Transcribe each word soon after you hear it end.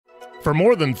For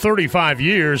more than 35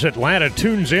 years, Atlanta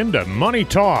tunes into Money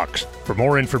Talks. For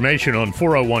more information on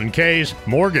 401ks,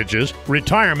 mortgages,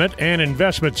 retirement, and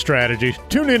investment strategies,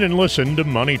 tune in and listen to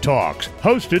Money Talks,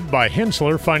 hosted by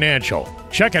Hensler Financial.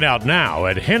 Check it out now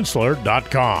at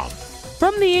hensler.com.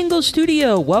 From the Ingalls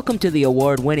studio, welcome to the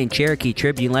award-winning Cherokee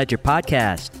Tribune Ledger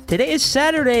podcast. Today is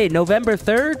Saturday, November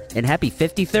 3rd, and happy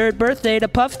 53rd birthday to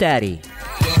Puff Daddy.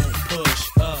 Don't push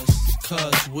us,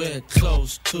 'cause we're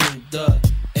close to the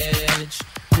edge.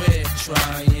 We're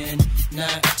trying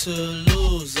not to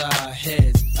lose our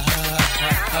heads. I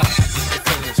get the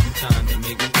feeling sometimes that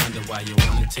make me wonder why you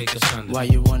wanna take us under. Why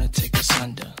you wanna take us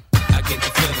under? I get the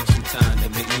feeling sometimes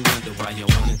that make me wonder why you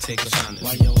wanna take us under.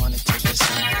 Why you wanna take us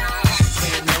under?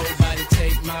 Can't nobody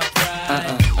take my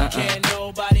pride. Can't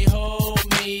nobody hold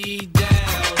me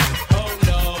down. Oh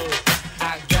no,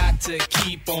 I got to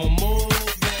keep on moving.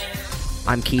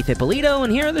 I'm Keith Ippolito,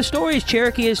 and here are the stories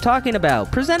Cherokee is talking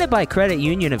about, presented by Credit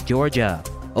Union of Georgia.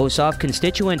 Ossoff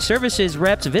Constituent Services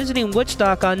reps visiting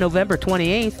Woodstock on November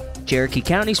 28th. Cherokee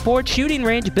County Sports Shooting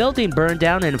Range building burned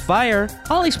down in a fire.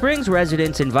 Holly Springs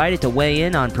residents invited to weigh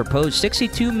in on proposed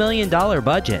 $62 million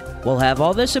budget. We'll have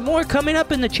all this and more coming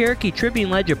up in the Cherokee Tribune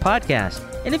Ledger podcast.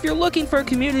 And if you're looking for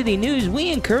community news,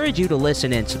 we encourage you to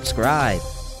listen and subscribe.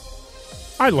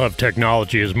 I love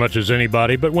technology as much as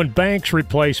anybody, but when banks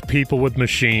replace people with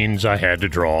machines, I had to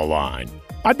draw a line.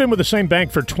 I've been with the same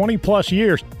bank for 20 plus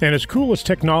years, and as cool as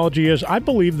technology is, I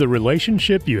believe the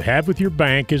relationship you have with your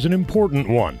bank is an important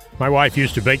one. My wife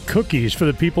used to bake cookies for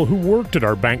the people who worked at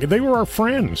our bank. They were our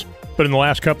friends. But in the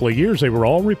last couple of years, they were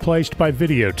all replaced by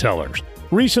video tellers.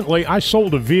 Recently, I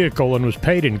sold a vehicle and was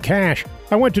paid in cash.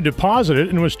 I went to deposit it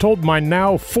and was told my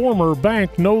now former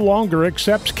bank no longer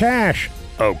accepts cash.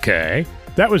 Okay.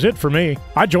 That was it for me.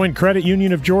 I joined Credit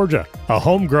Union of Georgia, a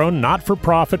homegrown,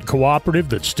 not-for-profit cooperative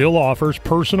that still offers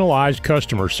personalized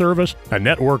customer service, a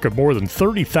network of more than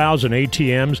 30,000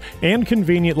 ATMs, and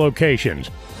convenient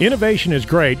locations. Innovation is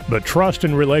great, but trust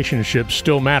and relationships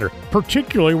still matter,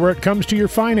 particularly where it comes to your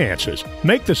finances.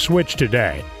 Make the switch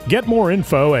today. Get more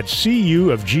info at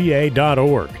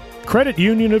cuofga.org. Credit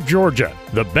Union of Georgia,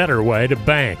 the better way to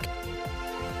bank.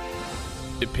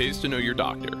 It pays to know your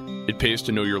doctor. It pays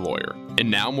to know your lawyer. And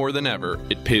now more than ever,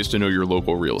 it pays to know your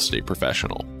local real estate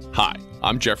professional. Hi,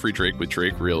 I'm Jeffrey Drake with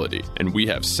Drake Realty, and we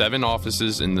have 7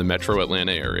 offices in the metro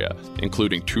Atlanta area,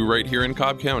 including 2 right here in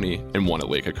Cobb County and 1 at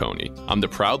Lake Oconee. I'm the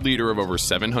proud leader of over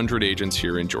 700 agents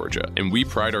here in Georgia, and we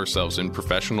pride ourselves in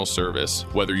professional service,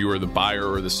 whether you are the buyer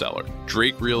or the seller.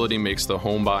 Drake Realty makes the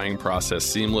home buying process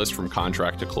seamless from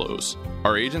contract to close.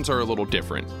 Our agents are a little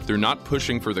different. They're not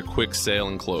pushing for the quick sale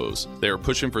and close. They are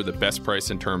pushing for the best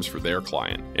price and terms for their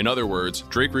client. In other words,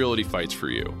 Drake Realty fights for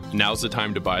you. Now's the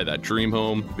time to buy that dream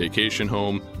home, vacation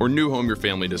home, or new home your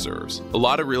family deserves. A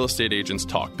lot of real estate agents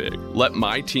talk big. Let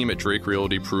my team at Drake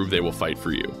Realty prove they will fight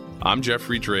for you. I'm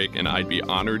Jeffrey Drake, and I'd be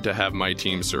honored to have my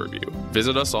team serve you.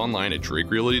 Visit us online at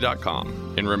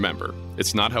drakerealty.com. And remember,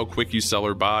 it's not how quick you sell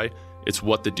or buy, it's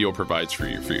what the deal provides for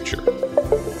your future.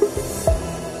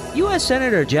 U.S.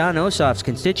 Senator John Ossoff's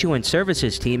Constituent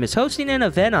Services team is hosting an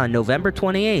event on November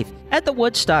 28th at the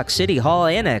Woodstock City Hall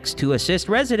Annex to assist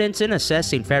residents in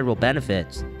assessing federal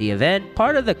benefits. The event,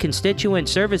 part of the Constituent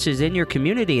Services in Your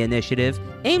Community initiative,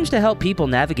 aims to help people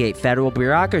navigate federal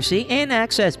bureaucracy and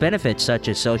access benefits such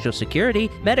as Social Security,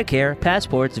 Medicare,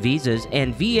 passports, visas,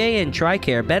 and VA and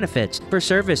TRICARE benefits for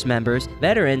service members,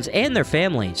 veterans, and their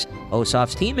families.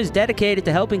 Ossoff's team is dedicated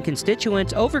to helping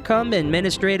constituents overcome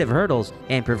administrative hurdles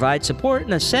and provide support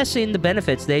in assessing the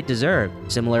benefits they deserve.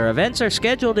 Similar events are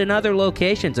scheduled in other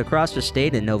locations across the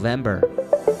state in November.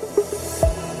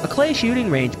 A clay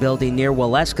shooting range building near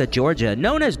Waleska, Georgia,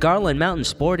 known as Garland Mountain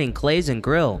Sporting Clays and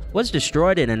Grill, was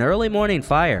destroyed in an early morning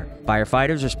fire.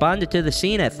 Firefighters responded to the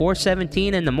scene at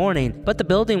 4:17 in the morning, but the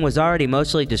building was already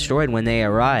mostly destroyed when they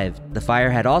arrived. The fire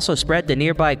had also spread to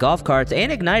nearby golf carts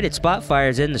and ignited spot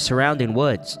fires in the surrounding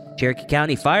woods. Cherokee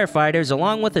County firefighters,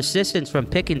 along with assistance from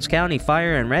Pickens County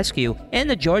Fire and Rescue and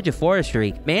the Georgia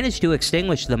Forestry, managed to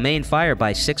extinguish the main fire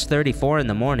by 6:34 in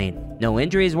the morning. No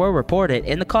injuries were reported,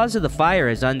 and the cause of the fire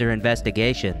is under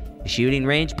investigation. The shooting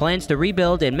range plans to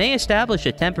rebuild and may establish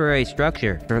a temporary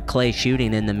structure for clay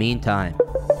shooting in the meantime.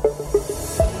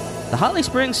 The Holly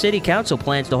Springs City Council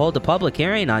plans to hold a public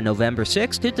hearing on November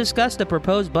 6 to discuss the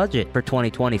proposed budget for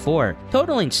 2024,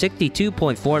 totaling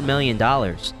 $62.4 million.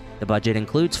 The budget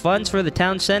includes funds for the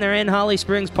town center and Holly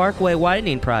Springs Parkway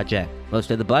widening project. Most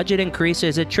of the budget increase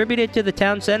is attributed to the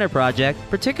town center project,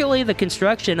 particularly the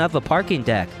construction of a parking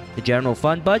deck. The general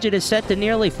fund budget is set to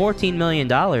nearly $14 million,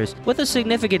 with a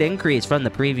significant increase from the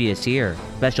previous year.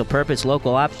 Special purpose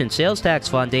local option sales tax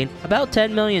funding, about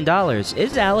 $10 million,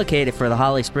 is allocated for the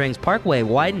Holly Springs Parkway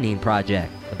widening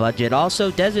project. The budget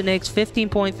also designates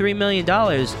 $15.3 million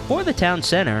for the town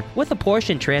center, with a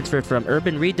portion transferred from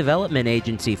Urban Redevelopment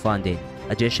Agency funding.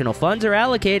 Additional funds are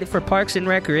allocated for parks and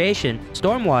recreation,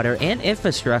 stormwater, and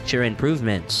infrastructure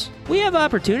improvements. We have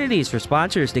opportunities for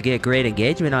sponsors to get great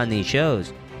engagement on these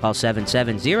shows. Call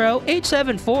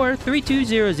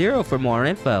 770-874-3200 for more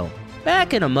info.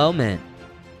 Back in a moment.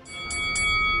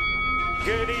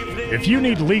 If you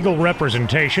need legal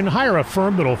representation, hire a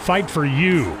firm that'll fight for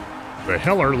you. The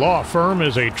Heller Law Firm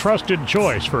is a trusted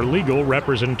choice for legal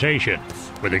representation.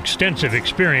 With extensive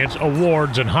experience,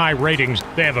 awards, and high ratings,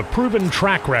 they have a proven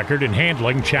track record in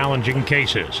handling challenging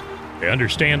cases. They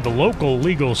understand the local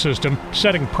legal system,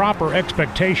 setting proper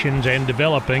expectations and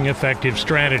developing effective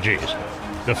strategies.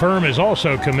 The firm is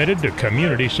also committed to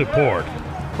community support.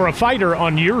 For a fighter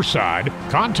on your side,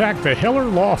 contact the Heller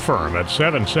Law Firm at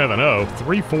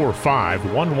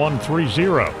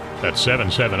 770-345-1130. That's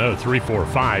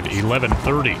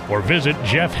 770-345-1130. Or visit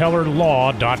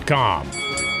jeffhellerlaw.com.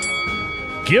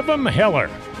 Give 'em Heller.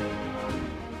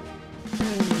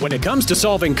 When it comes to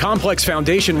solving complex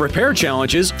foundation repair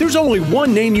challenges, there's only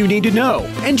one name you need to know: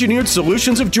 Engineered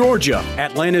Solutions of Georgia,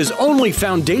 Atlanta's only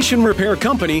foundation repair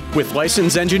company with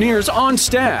licensed engineers on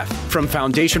staff. From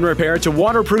foundation repair to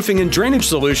waterproofing and drainage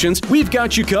solutions, we've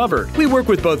got you covered. We work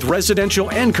with both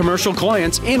residential and commercial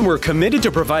clients, and we're committed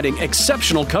to providing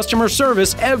exceptional customer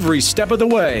service every step of the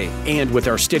way. And with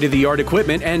our state-of-the-art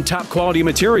equipment and top quality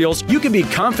materials, you can be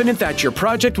confident that your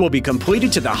project will be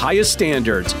completed to the highest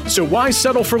standards. So why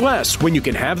settle for less when you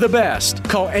can have the best?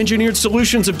 Call Engineered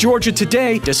Solutions of Georgia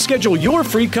today to schedule your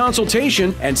free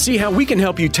consultation and see how we can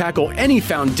help you tackle any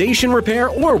foundation repair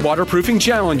or waterproofing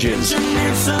challenges.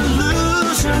 Engineered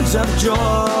Solutions of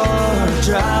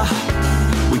Georgia.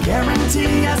 We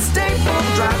guarantee a stable,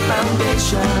 dry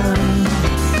foundation.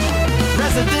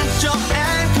 Residential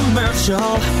and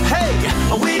commercial. Hey,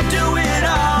 we do it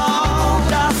all.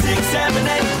 Dial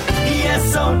 678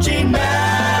 ESOG now.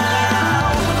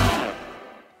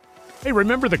 Hey,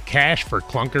 remember the Cash for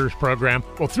Clunkers program?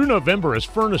 Well, through November, as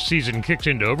furnace season kicks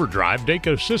into overdrive,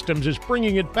 Daco Systems is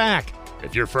bringing it back.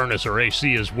 If your furnace or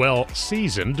AC is well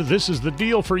seasoned, this is the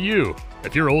deal for you.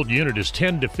 If your old unit is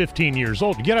 10 to 15 years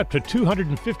old, get up to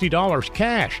 $250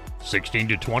 cash. 16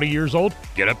 to 20 years old,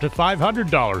 get up to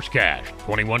 $500 cash.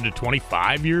 21 to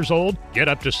 25 years old, get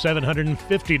up to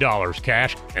 $750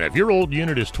 cash. And if your old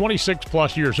unit is 26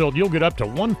 plus years old, you'll get up to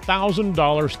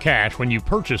 $1,000 cash when you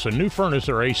purchase a new furnace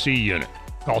or AC unit.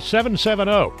 Call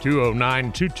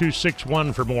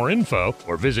 770-209-2261 for more info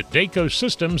or visit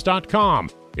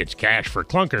dacosystems.com. It's Cash for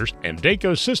Clunkers, and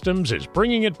Daco Systems is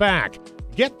bringing it back.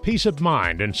 Get peace of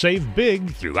mind and save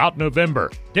big throughout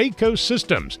November. Daco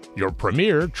Systems, your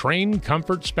premier train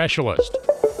comfort specialist.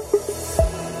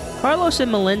 Carlos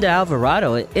and Melinda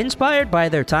Alvarado, inspired by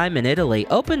their time in Italy,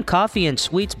 opened Coffee and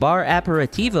Sweets Bar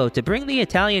Aperitivo to bring the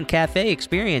Italian cafe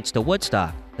experience to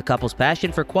Woodstock. The couple's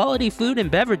passion for quality food and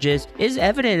beverages is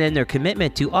evident in their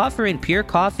commitment to offering pure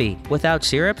coffee without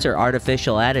syrups or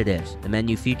artificial additives. The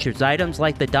menu features items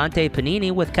like the Dante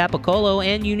Panini with Capicolo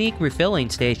and unique refilling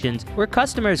stations where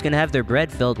customers can have their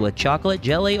bread filled with chocolate,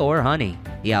 jelly, or honey.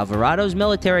 The Alvarado's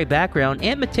military background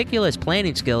and meticulous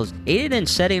planning skills aided in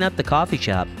setting up the coffee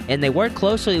shop, and they worked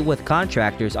closely with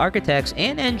contractors, architects,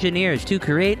 and engineers to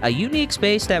create a unique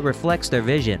space that reflects their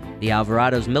vision. The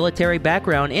Alvarado's military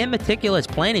background and meticulous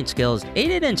planning skills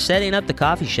aided in setting up the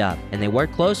coffee shop, and they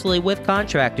worked closely with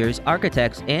contractors,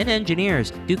 architects, and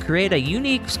engineers to create a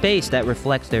unique space that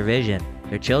reflects their vision.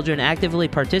 Their children actively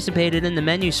participated in the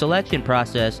menu selection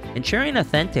process, ensuring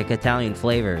authentic Italian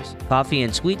flavors. Coffee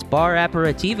and Sweets Bar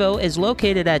Aperitivo is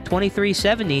located at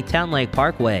 2370 Town Lake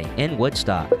Parkway in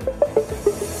Woodstock.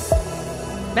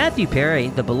 Matthew Perry,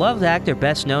 the beloved actor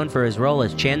best known for his role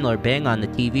as Chandler Bing on the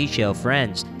TV show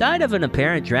Friends, died of an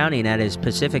apparent drowning at his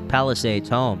Pacific Palisades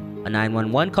home. A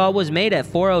 911 call was made at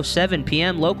 4:07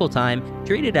 p.m. local time,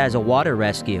 treated as a water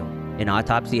rescue. An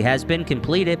autopsy has been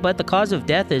completed, but the cause of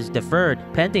death is deferred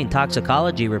pending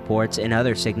toxicology reports and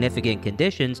other significant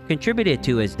conditions contributed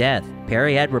to his death.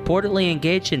 Perry had reportedly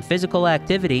engaged in physical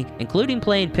activity, including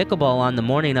playing pickleball on the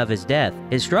morning of his death.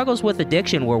 His struggles with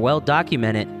addiction were well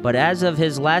documented, but as of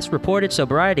his last reported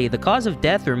sobriety, the cause of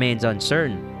death remains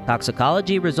uncertain.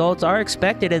 Toxicology results are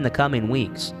expected in the coming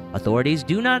weeks. Authorities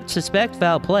do not suspect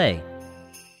foul play.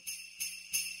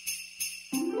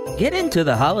 Get into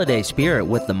the holiday spirit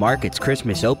with the Market's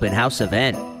Christmas Open House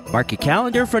event. Mark your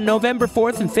calendar for November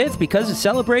 4th and 5th because the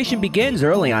celebration begins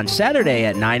early on Saturday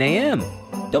at 9 a.m.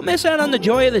 Don't miss out on the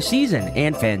joy of the season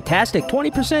and fantastic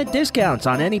 20% discounts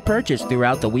on any purchase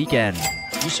throughout the weekend.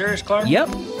 You serious, Clark? Yep.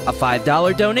 A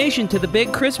 $5 donation to the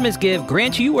Big Christmas Give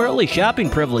grants you early shopping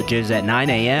privileges at 9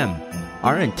 a.m.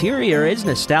 Our interior is a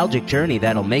nostalgic journey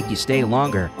that'll make you stay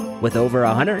longer. With over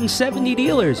 170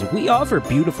 dealers, we offer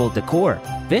beautiful decor,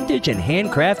 vintage and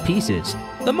handcraft pieces.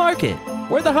 The Market,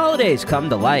 where the holidays come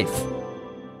to life.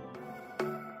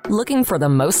 Looking for the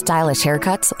most stylish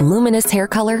haircuts, luminous hair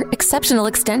color, exceptional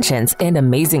extensions, and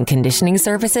amazing conditioning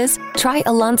services? Try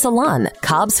Alon Salon,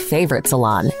 Cobb's favorite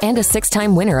salon, and a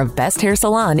 6-time winner of Best Hair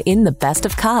Salon in the Best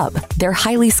of Cobb. Their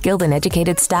highly skilled and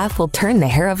educated staff will turn the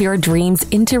hair of your dreams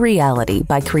into reality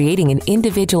by creating an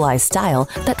individualized style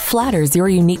that flatters your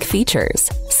unique features.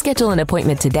 Schedule an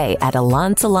appointment today at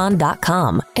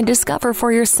alonsalon.com and discover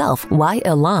for yourself why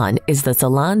Alon is the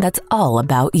salon that's all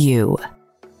about you.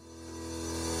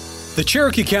 The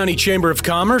Cherokee County Chamber of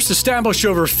Commerce, established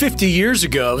over 50 years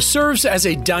ago, serves as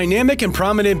a dynamic and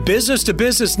prominent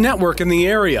business-to-business network in the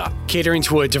area. Catering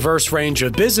to a diverse range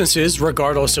of businesses,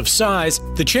 regardless of size,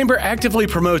 the Chamber actively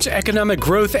promotes economic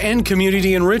growth and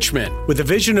community enrichment. With a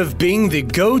vision of being the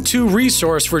go-to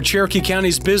resource for Cherokee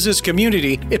County's business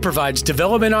community, it provides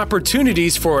development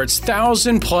opportunities for its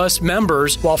 1,000-plus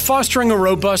members while fostering a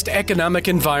robust economic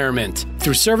environment.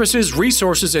 Through services,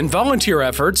 resources, and volunteer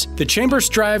efforts, the Chamber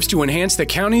strives to enhance the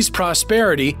county's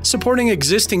prosperity, supporting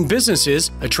existing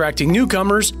businesses, attracting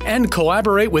newcomers, and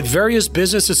collaborate with various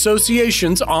business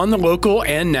associations on the local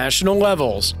and national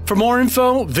levels. For more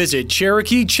info, visit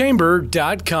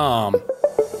CherokeeChamber.com.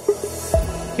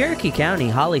 Cherokee County,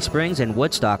 Holly Springs, and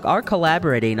Woodstock are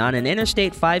collaborating on an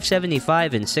Interstate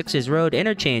 575 and 6s Road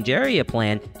interchange area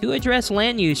plan to address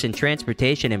land use and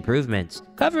transportation improvements,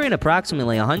 covering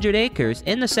approximately 100 acres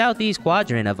in the southeast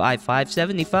quadrant of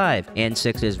I-575 and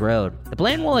 6s Road. The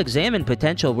plan will examine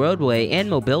potential roadway and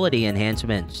mobility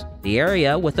enhancements. The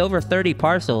area, with over 30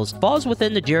 parcels, falls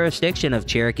within the jurisdiction of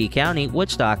Cherokee County,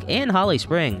 Woodstock, and Holly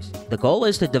Springs. The goal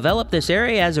is to develop this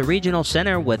area as a regional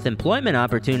center with employment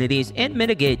opportunities and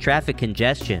mitigate traffic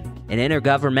congestion. An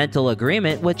intergovernmental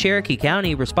agreement with Cherokee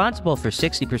County responsible for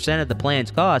 60% of the plan's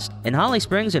cost and Holly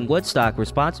Springs and Woodstock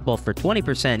responsible for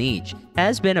 20% each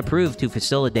has been approved to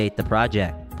facilitate the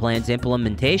project. The plan's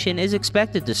implementation is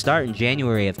expected to start in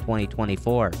January of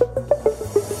 2024.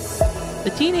 The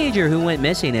teenager who went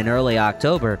missing in early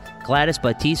October, Gladys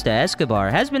Batista Escobar,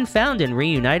 has been found and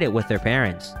reunited with her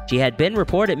parents. She had been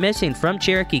reported missing from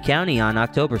Cherokee County on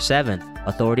October 7th.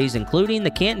 Authorities, including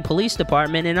the Canton Police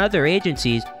Department and other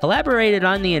agencies, collaborated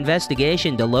on the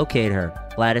investigation to locate her.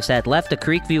 Gladys had left a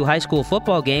Creekview High School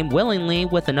football game willingly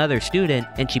with another student,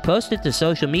 and she posted to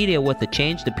social media with a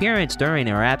changed appearance during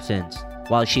her absence.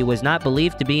 While she was not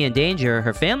believed to be in danger,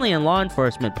 her family and law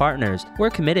enforcement partners were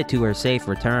committed to her safe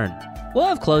return. We'll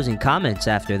have closing comments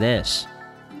after this.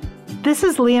 This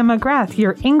is Leah McGrath,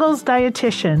 your Ingalls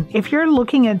dietitian. If you're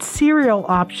looking at cereal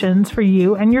options for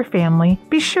you and your family,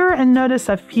 be sure and notice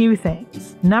a few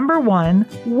things. Number 1,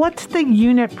 what's the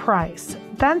unit price?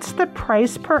 That's the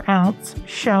price per ounce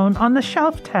shown on the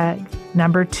shelf tag.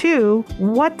 Number 2,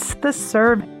 what's the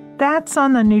serving? That's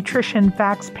on the nutrition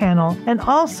facts panel. And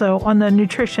also on the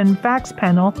nutrition facts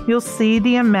panel, you'll see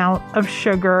the amount of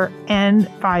sugar and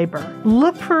fiber.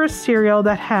 Look for a cereal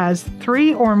that has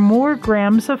 3 or more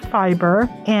grams of fiber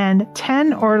and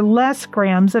 10 or less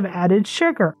grams of added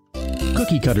sugar.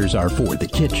 Cookie cutters are for the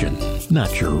kitchen,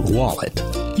 not your wallet.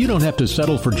 You don't have to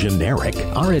settle for generic.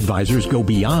 Our advisors go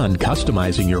beyond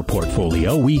customizing your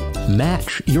portfolio. We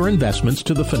match your investments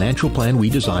to the financial plan we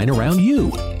design around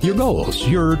you, your goals,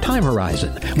 your time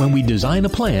horizon, when we design a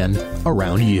plan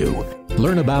around you.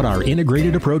 Learn about our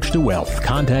integrated approach to wealth.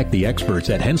 Contact the experts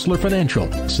at Hensler Financial,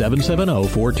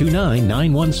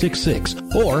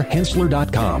 770-429-9166, or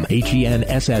Hensler.com,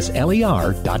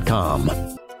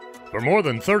 HENSSLER.com. For more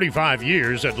than 35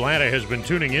 years, Atlanta has been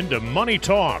tuning into Money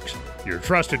Talks, your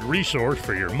trusted resource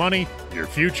for your money, your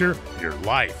future, your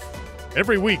life.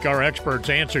 Every week, our experts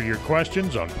answer your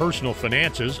questions on personal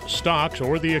finances, stocks,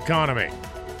 or the economy.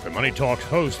 The Money Talks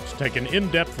hosts take an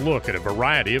in-depth look at a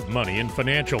variety of money and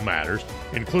financial matters,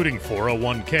 including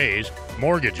 401ks,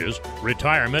 mortgages,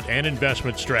 retirement, and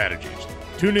investment strategies.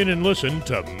 Tune in and listen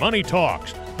to Money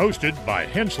Talks, hosted by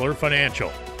Hensler Financial.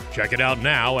 Check it out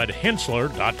now at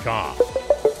Hensler.com.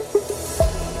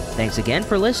 Thanks again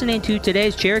for listening to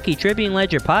today's Cherokee Tribune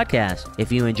Ledger podcast.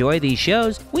 If you enjoy these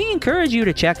shows, we encourage you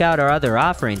to check out our other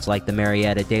offerings like the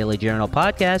Marietta Daily Journal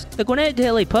podcast, the Gwinnett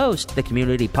Daily Post, the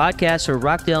community podcast for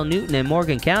Rockdale, Newton, and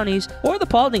Morgan counties, or the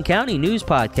Paulding County News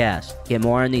podcast. Get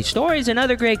more on these stories and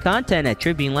other great content at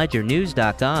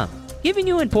TribuneLedgerNews.com. Giving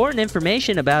you important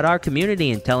information about our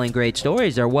community and telling great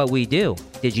stories are what we do.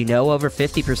 Did you know over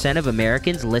 50% of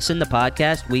Americans listen to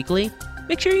podcasts weekly?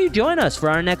 Make sure you join us for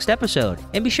our next episode,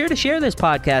 and be sure to share this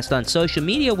podcast on social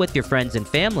media with your friends and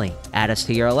family. Add us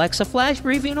to your Alexa Flash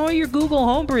Briefing or your Google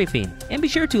Home Briefing, and be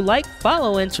sure to like,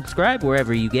 follow, and subscribe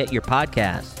wherever you get your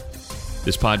podcasts.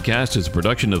 This podcast is a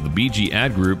production of the BG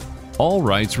Ad Group, all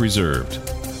rights reserved.